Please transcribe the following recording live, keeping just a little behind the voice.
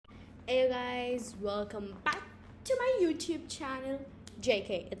Hey guys, welcome back to my YouTube channel.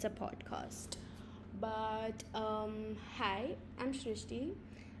 JK, it's a podcast. But hi, I'm Shrishti,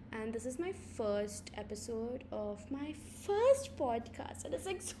 and this is my first episode of my first podcast, and it's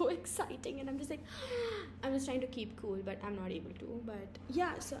like so exciting. And I'm just like, I'm just trying to keep cool, but I'm not able to. But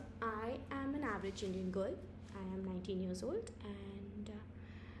yeah, so I am an average Indian girl. I am 19 years old, and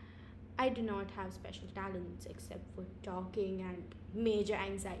I do not have special talents except for talking and major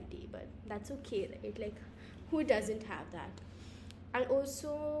anxiety, but that's okay, right? Like, who doesn't have that? I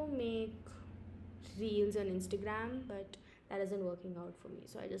also make reels on Instagram, but that isn't working out for me.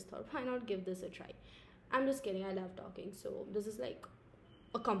 So I just thought, why not give this a try? I'm just kidding, I love talking, so this is like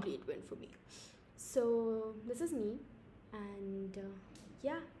a complete win for me. So, this is me, and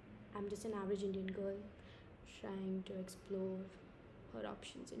yeah, I'm just an average Indian girl trying to explore her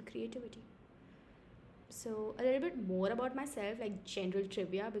options in creativity. So, a little bit more about myself, like general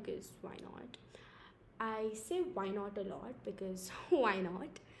trivia, because why not? I say why not a lot because why not?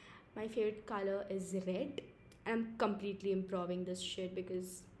 My favorite color is red. I'm completely improving this shit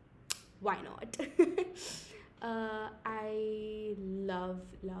because why not? I love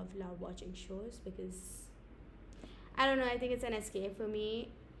watching shows because I don't know, I think it's an escape for me.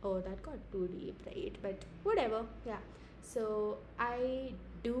 Oh, that got too deep, right? But whatever, yeah. So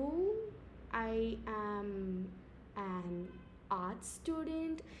do, I am an art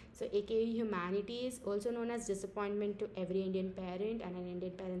student, so aka humanities, also known as disappointment to every Indian parent and an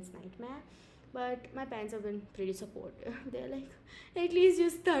Indian parent's nightmare. But my parents have been pretty supportive. They're like, at least you're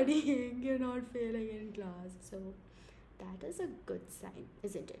studying, you're not failing in class. So that is a good sign,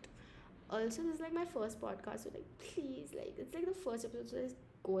 isn't it? Also, this is like my first podcast, so like please, like it's like the first episode, so just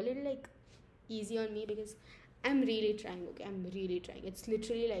go a little like easy on me because I'm really trying. Okay, I'm really trying. It's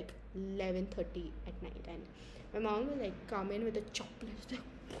literally like 11:30 at night, and my mom will like come in with a chocolate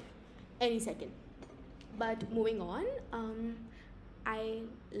any second. But moving on, I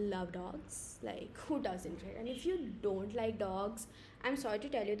love dogs. Like, who doesn't, right? And if you don't like dogs, I'm sorry to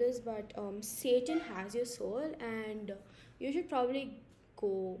tell you this, but Satan has your soul, and you should probably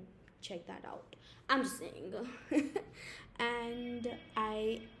go check that out. I'm just saying. And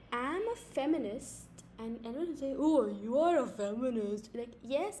I am a feminist, and everyone will say, "Oh, you are a feminist." Like,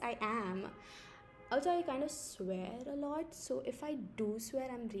 yes, I am. Also, I kind of swear a lot, so if I do swear,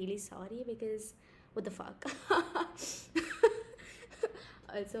 I'm really sorry because what the fuck.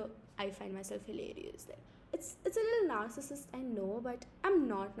 Also, I find myself hilarious. Like, it's a little narcissist, I know, but I'm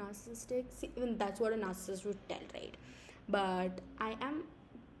not narcissistic. See, even that's what a narcissist would tell, right? But I am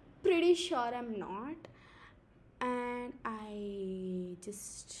pretty sure I'm not, and I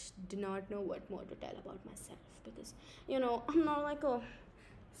just do not know what more to tell about myself because I'm not like a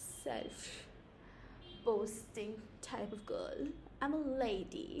self boasting type of girl. I'm a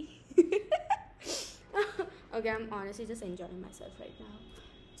lady. Okay, I'm honestly just enjoying myself right now.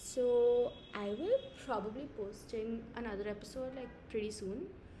 So I will probably posting another episode like pretty soon.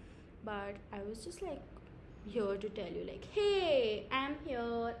 But I was just like here to tell you like, hey, I'm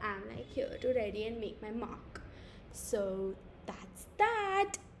here. I'm like here to ready and make my mark. So that's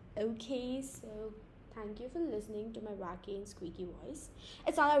that. Okay, so thank you for listening to my wacky and squeaky voice.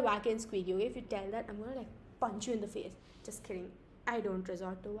 It's not a wacky and squeaky, okay? If you tell that, I'm gonna like punch you in the face. Just kidding. I don't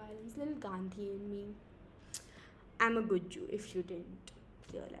resort to violence. Little Gandhi in me. I'm a good Jew, if you didn't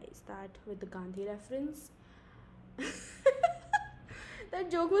realize that with the Gandhi reference. That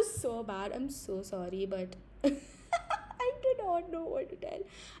joke was so bad. I'm so sorry, but I do not know what to tell.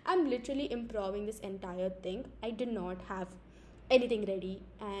 I'm literally improving this entire thing. I do not have anything ready,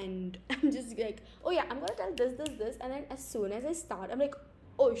 and I'm just like, oh yeah, I'm gonna tell this, and then as soon as I start, I'm like,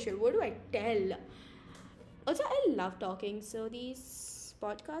 oh shit, what do I tell? Also, I love talking, so these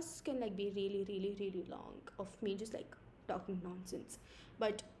podcasts can like be really long of me just like talking nonsense.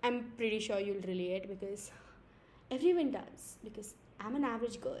 But I'm pretty sure you'll relate because everyone does, because I'm an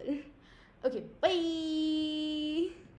average girl. Okay, bye.